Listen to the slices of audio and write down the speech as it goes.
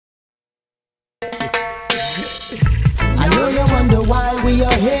wonder why we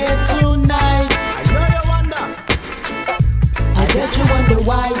are here tonight. I know you wonder. I bet you wonder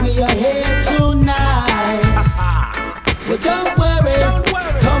why we are here tonight. Well, don't worry.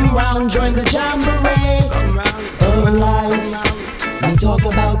 Come round, join the jamboree of life. We talk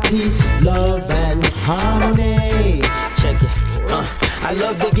about peace, love, and harmony. Check it. I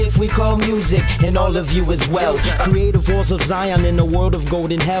love the gift we call music, and all of you as well. Creative walls of Zion in a world of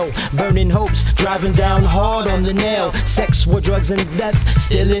golden hell. Burning hopes, driving down hard on the nail. Sex, war, drugs, and death,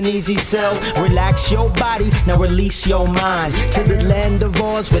 still an easy sell. Relax your body, now release your mind. To the land of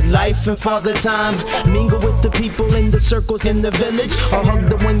Oz with life and father time. Mingle with the people in the circles in the village, or hug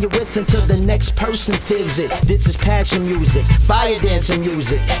the one you're with until the next person feels it. This is passion music, fire dancing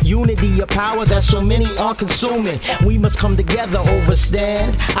music. Unity, a power that so many are consuming. We must come together, overstand.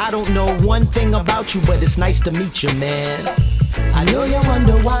 I don't know one thing about you, but it's nice to meet you, man. I know you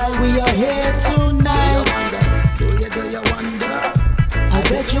wonder why we are here tonight. Do you wonder? I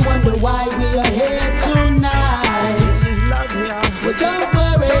bet you wonder why we are here tonight. This is love, yeah. Well, don't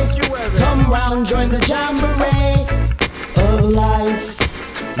worry. Come round, join the jamboree of life.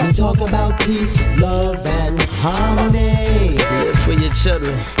 We talk about peace, love, and harmony. Live for your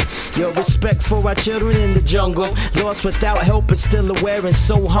children. Your respect for our children in the jungle. Lost without help but still aware and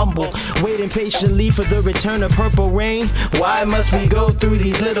so humble. Waiting patiently for the return of purple rain. Why must we go through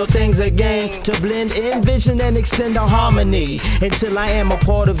these little things again? To blend in vision and extend our harmony. Until I am a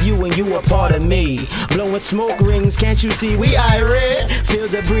part of you and you a part of me. Blowing smoke rings, can't you see we irate? Feel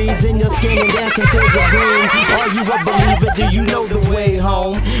the breeze in your skin and dancing fields of green. Are you a believer? Do you know the way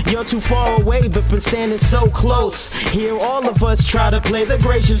home? You're too far away but been standing so close. Here all of us try to play the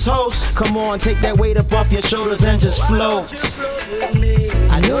gracious host. Come on, take that weight up off your shoulders and just float.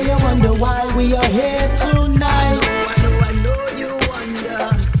 I know you wonder why we are here tonight. I know you wonder.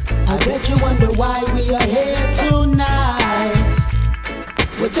 I bet you wonder why we are here tonight.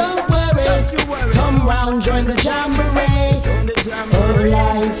 Well, don't worry. Come round, join the jamboree of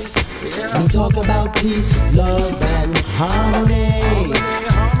life. We talk about peace, love, and harmony.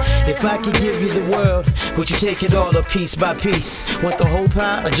 If I could give you the world, would you take it all up piece by piece? Want the whole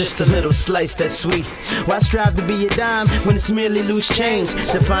pie or just a little slice that's sweet? Why strive to be a dime when it's merely loose change?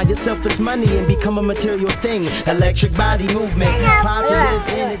 Define yourself as money and become a material thing. Electric body movement, positive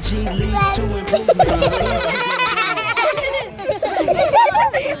energy leads to improvement.